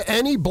to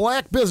any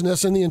black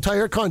business in the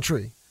entire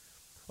country.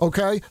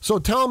 Okay? So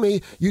tell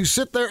me, you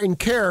sit there and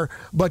care,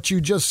 but you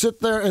just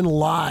sit there and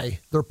lie.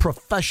 They're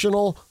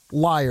professional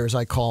liars,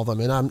 I call them.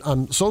 And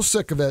I'm so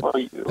sick of it,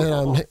 and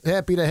I'm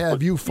happy to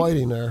have you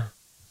fighting there.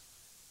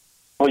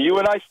 Well, you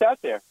and I sat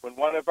there when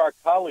one of our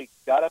colleagues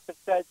got up and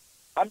said,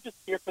 I'm just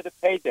here for the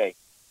payday.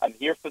 I'm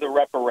here for the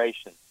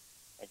reparations,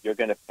 and you're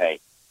going to pay.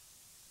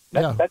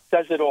 That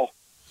says it all.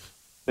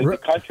 The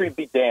country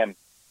be damned.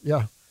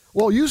 Yeah.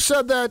 Well, you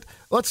said that.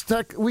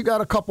 We got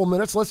a couple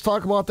minutes. Let's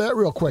talk about that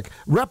real quick.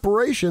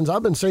 Reparations,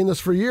 I've been saying this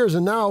for years,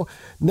 and now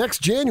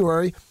next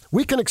January,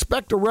 we can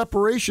expect a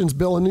reparations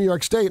bill in New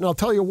York State, and I'll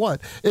tell you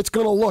what, it's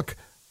going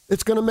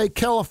to make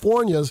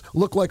California's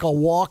look like a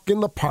walk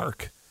in the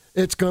park.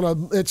 It's going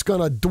to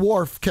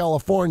dwarf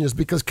California's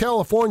because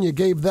California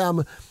gave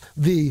them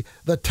the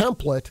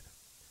template,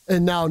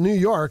 and now New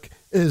York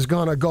is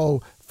going to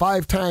go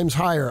 5 times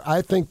higher.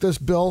 I think this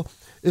bill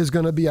is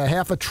going to be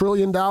 $500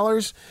 billion,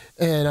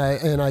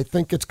 and I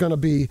think it's going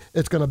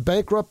to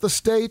bankrupt the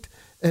state.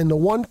 And the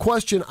one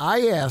question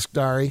I asked,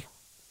 Ari,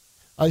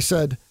 I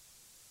said,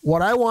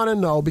 what I want to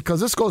know, because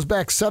this goes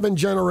back 7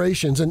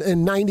 generations, and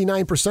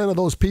 99% of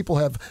those people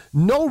have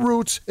no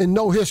roots and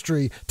no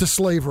history to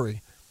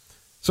slavery.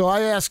 So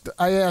I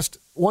asked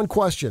one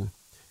question.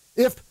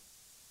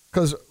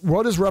 Because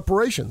what is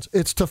reparations?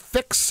 It's to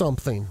fix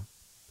something.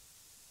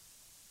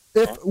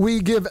 If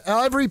we give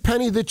every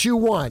penny that you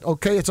want,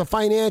 okay, it's a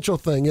financial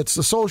thing, it's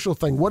a social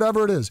thing,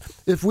 whatever it is.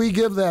 If we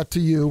give that to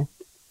you,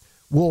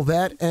 will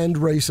that end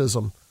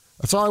racism?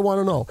 That's all I want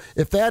to know.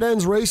 If that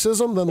ends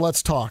racism, then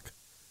let's talk.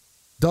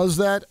 Does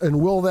that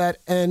and will that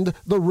end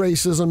the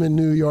racism in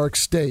New York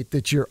State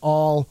that you're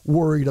all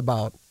worried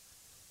about?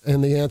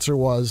 And the answer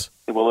was...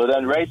 Will it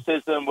end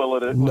racism? Will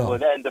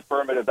it end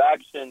affirmative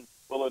action?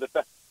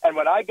 And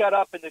when I got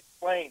up and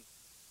explained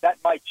that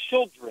my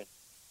children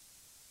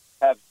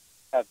have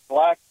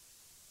black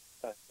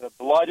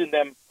blood in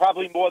them,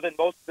 probably more than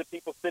most of the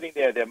people sitting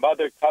there. Their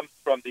mother comes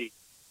from the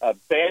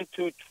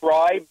Bantu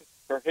tribe,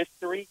 her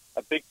history,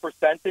 a big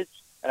percentage.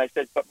 And I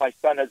said, but my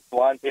son has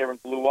blonde hair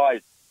and blue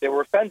eyes. They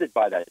were offended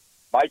by that.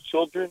 My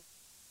children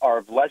are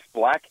of less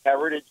black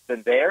heritage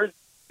than theirs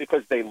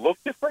because they look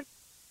different.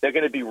 They're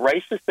going to be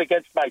racist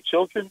against my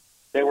children.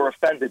 They were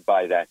offended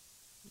by that.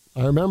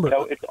 I remember.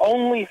 It's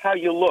only how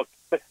you look.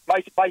 But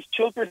my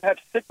children have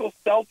sickle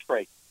cell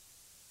traits.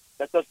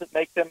 That doesn't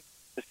make them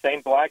the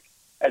same black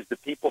as the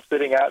people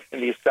sitting out in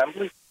the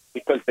assembly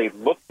because they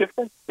look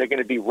different. They're going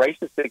to be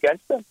racist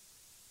against them.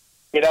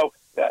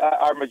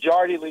 Our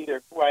majority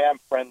leader, who I am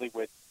friendly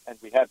with, and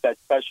we have that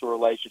special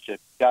relationship,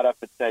 got up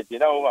and said,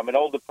 I'm an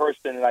older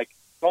person, and it's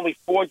only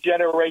 4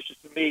 generations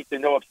for me to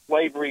know of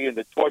slavery and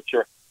the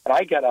torture. And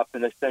I got up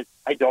and I said,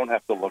 I don't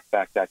have to look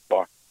back that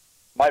far.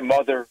 My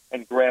mother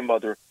and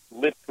grandmother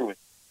lived through it.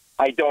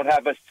 I don't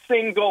have a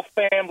single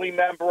family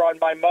member on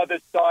my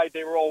mother's side.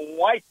 They were all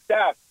wiped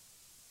out.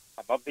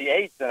 I'm of the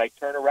age that I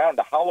turn around.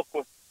 The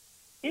Holocaust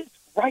is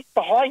right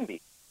behind me.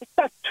 It's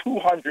not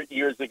 200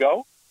 years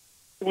ago.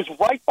 It was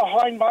right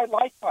behind my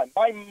lifetime.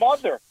 My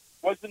mother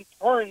was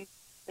interned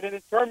in an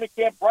internment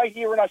camp right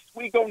here in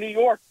Oswego, New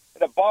York,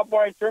 in a barbed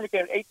wire internment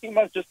camp, 18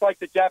 months, just like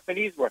the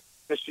Japanese were,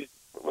 because she's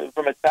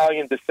from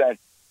Italian descent.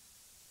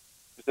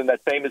 It was in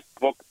that famous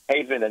book,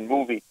 Haven, and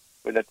movie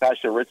with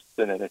Natasha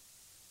Richardson in it.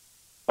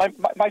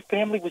 My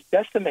family was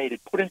decimated,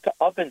 put into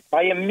ovens.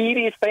 My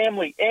immediate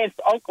family, aunts,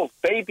 uncles,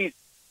 babies,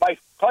 my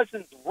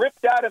cousins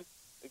ripped out of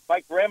my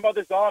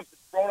grandmother's arms and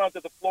thrown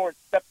onto the floor and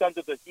stepped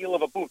under the heel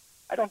of a boot.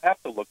 I don't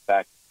have to look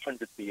back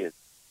hundreds of years.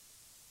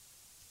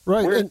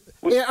 Right.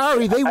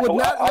 Ari, they would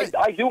not...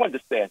 I do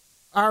understand.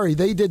 Ari,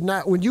 they did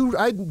not...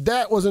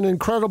 that was an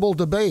incredible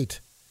debate.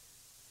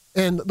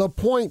 And the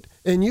point...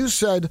 And you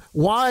said,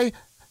 why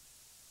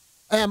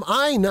am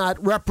I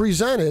not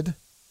represented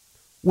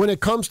when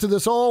it comes to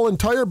this whole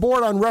entire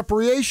board on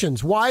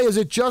reparations? Why is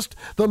it just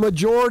the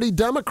majority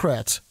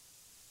Democrats?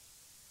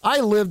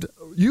 lived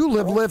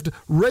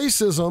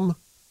racism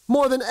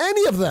more than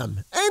any of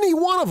them, any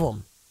one of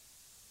them.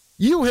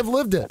 You have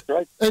lived it.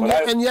 That's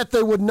right. And yet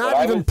they would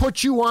not even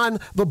put you on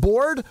the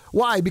board.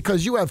 Why?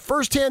 Because you have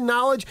firsthand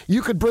knowledge.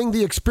 You could bring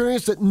the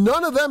experience that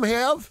none of them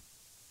have,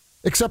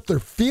 except their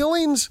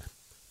feelings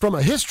from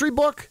a history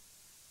book.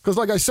 Because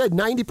like I said,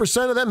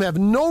 90% of them have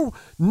no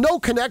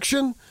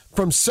connection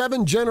from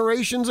 7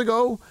 generations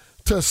ago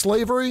to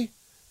slavery.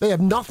 They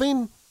have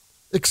nothing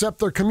except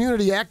their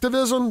community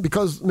activism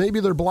because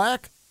maybe they're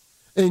black.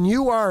 And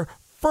you are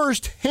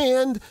first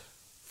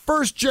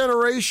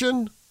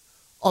generation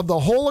of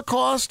the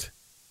Holocaust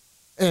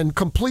and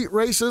complete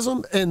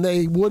racism, and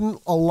they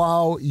wouldn't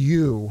allow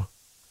you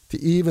to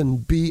even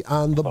be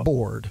on the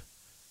board.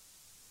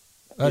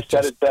 You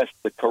said it best.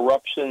 The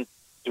corruption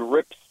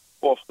drips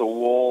off the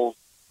walls,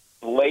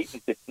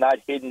 blatant. It's not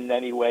hidden in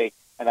any way.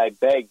 And I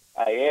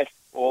ask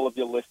all of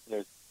your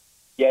listeners,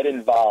 get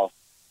involved.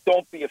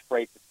 Don't be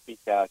afraid to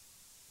speak out.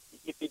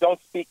 If you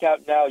don't speak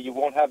out now, you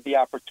won't have the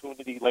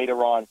opportunity later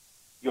on.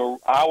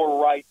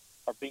 Our rights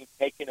are being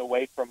taken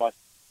away from us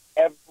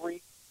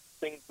every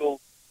single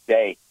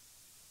day.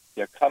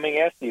 They're coming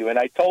after you. And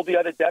I told the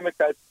other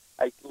Democrats,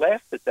 I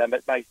laughed at them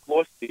at my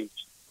floor speech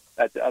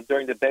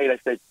during the debate. I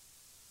said,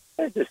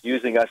 they're just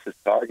using us as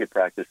target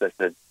practice. I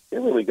said,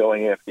 they're really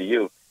going after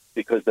you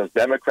because those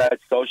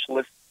Democrats,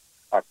 socialists,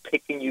 are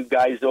picking you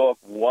guys off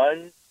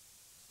one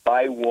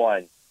by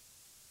one.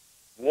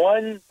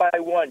 One by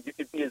one. You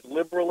could be as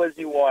liberal as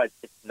you want.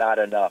 It's not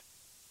enough.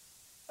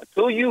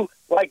 Until you,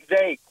 like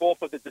they, call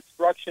for the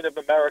destruction of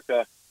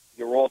America,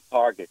 you're all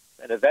targets.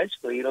 And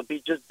eventually it'll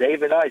be just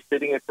Dave and I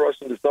sitting across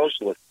from the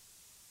socialists.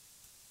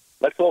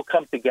 Let's all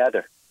come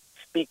together.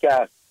 Speak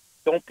out.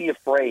 Don't be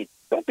afraid.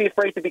 Don't be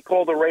afraid to be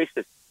called a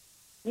racist.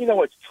 You know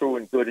what's true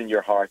and good in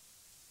your heart.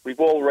 We've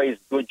all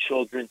raised good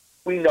children.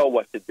 We know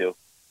what to do.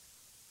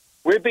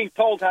 We're being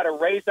told how to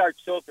raise our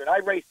children. I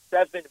raised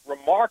 7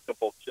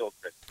 remarkable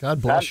children.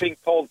 God bless I'm being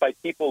told by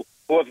people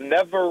who have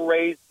never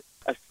raised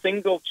a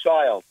single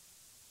child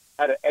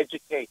how to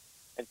educate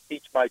and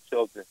teach my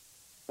children.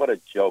 What a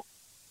joke.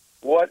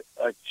 What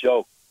a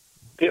joke.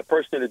 A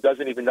person who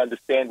doesn't even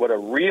understand what a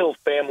real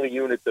family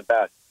unit's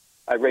about.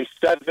 I raised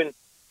 7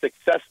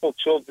 successful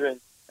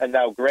children and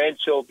now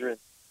grandchildren.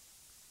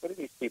 What do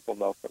these people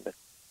know from this?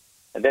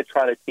 And they're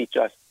trying to teach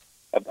us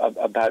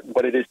about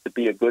what it is to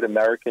be a good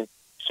American.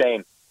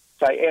 Shame.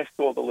 So I ask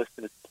all the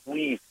listeners,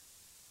 please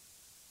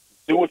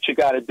do what you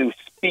got to do.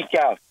 Speak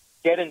out.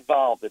 Get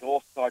involved. It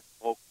all starts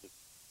locally.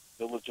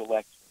 Village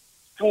elections,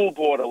 school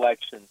board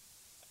elections.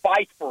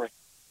 Fight for it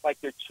like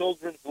your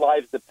children's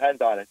lives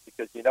depend on it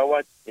because you know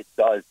what? It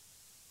does.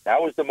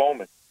 Now is the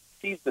moment.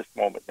 Seize this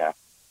moment now.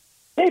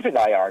 Dave and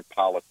I aren't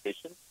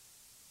politicians.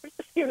 We're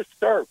just here to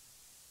serve.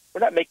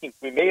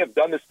 We may have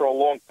done this for a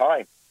long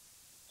time,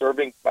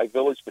 serving my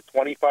village for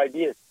 25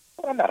 years.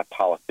 But I'm not a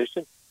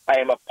politician. I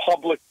am a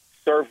public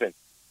servant.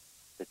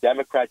 The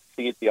Democrats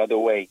see it the other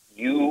way.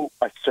 You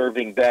are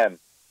serving them.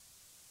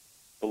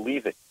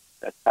 Believe it.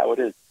 That's how it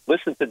is.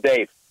 Listen to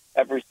Dave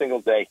every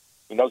single day.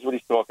 He knows what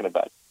he's talking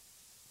about.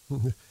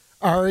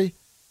 Ari,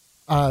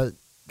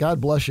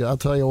 God bless you. I'll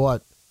tell you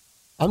what.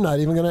 I'm not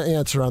even going to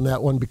answer on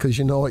that one because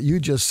you know what? You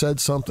just said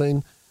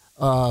something.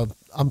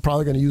 I'm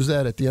probably going to use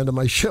that at the end of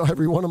my show.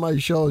 Every one of my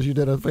shows, you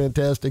did a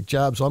fantastic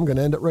job, so I'm going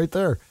to end it right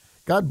there.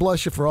 God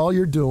bless you for all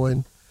you're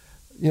doing.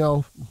 You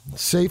know,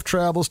 safe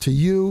travels to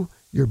you,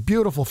 your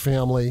beautiful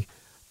family.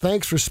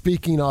 Thanks for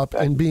speaking up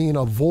and being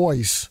a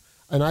voice,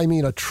 and I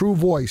mean a true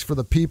voice for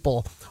the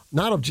people,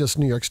 not of just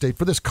New York State,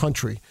 for this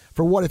country,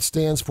 for what it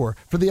stands for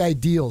the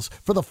ideals,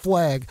 for the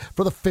flag,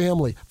 for the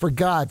family, for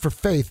God, for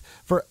faith,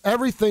 for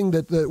everything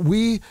that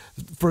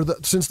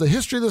since the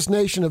history of this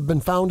nation have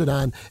been founded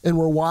on, and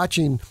we're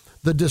watching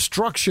the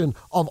destruction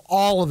of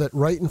all of it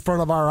right in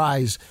front of our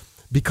eyes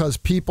because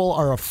people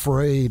are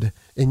afraid,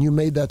 and you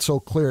made that so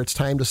clear. It's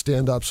time to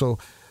stand up. So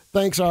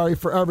thanks, Ari,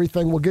 for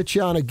everything. We'll get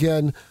you on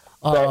again.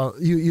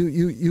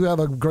 You have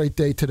a great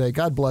day today.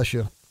 God bless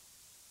you.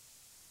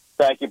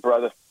 Thank you,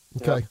 brother.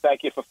 Okay.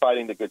 Thank you for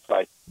fighting the good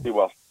fight. Be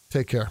well.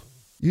 Take care.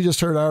 You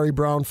just heard Ari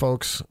Brown,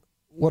 folks.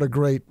 What a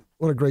great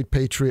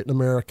patriot and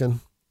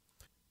American.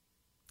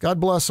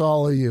 God bless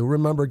all of you.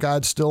 Remember,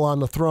 God's still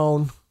on the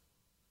throne.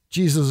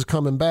 Jesus is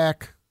coming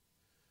back.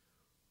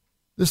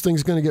 This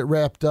thing's going to get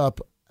wrapped up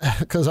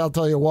because I'll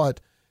tell you what,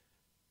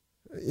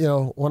 you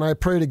know, when I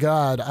pray to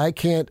God, I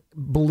can't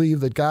believe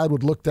that God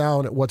would look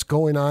down at what's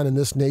going on in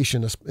this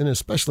nation, and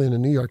especially in the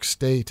New York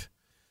State,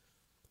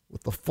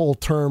 with the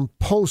full-term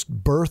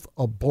post-birth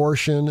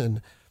abortion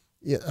and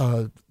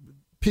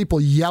people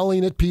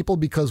yelling at people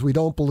because we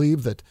don't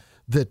believe that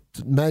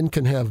men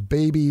can have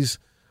babies,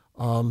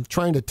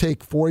 trying to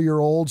take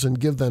 4-year-olds and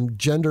give them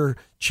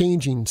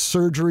gender-changing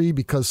surgery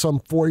because some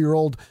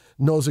 4-year-old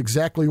knows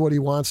exactly what he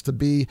wants to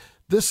be.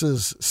 This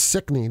is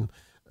sickening,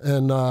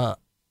 and I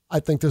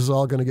think this is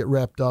all going to get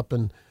wrapped up.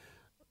 And,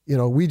 you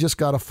know, we just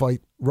got to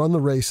fight, run the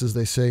race, as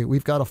they say.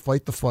 We've got to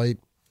fight the fight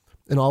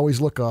and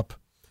always look up.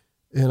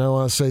 And I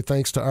want to say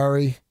thanks to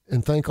Ari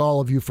and thank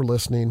all of you for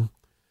listening.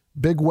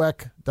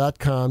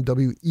 BigWeck.com,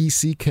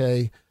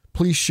 WECK.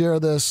 Please share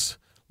this.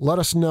 Let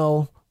us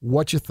know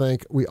what you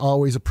think. We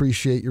always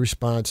appreciate your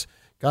response.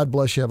 God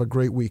bless you. Have a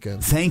great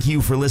weekend. Thank you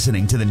for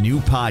listening to the new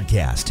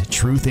podcast,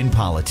 Truth in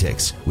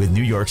Politics, with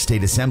New York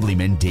State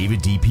Assemblyman David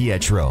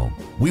DiPietro.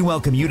 We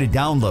welcome you to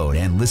download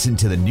and listen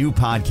to the new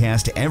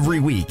podcast every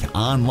week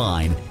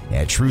online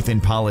at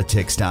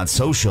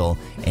truthinpolitics.social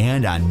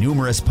and on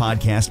numerous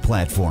podcast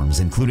platforms,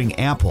 including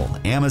Apple,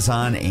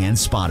 Amazon, and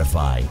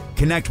Spotify.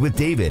 Connect with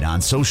David on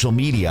social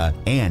media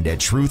and at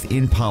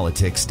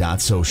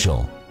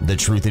truthinpolitics.social. The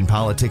Truth in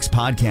Politics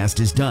podcast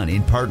is done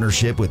in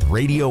partnership with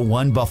Radio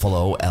 1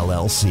 Buffalo,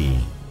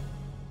 LLC.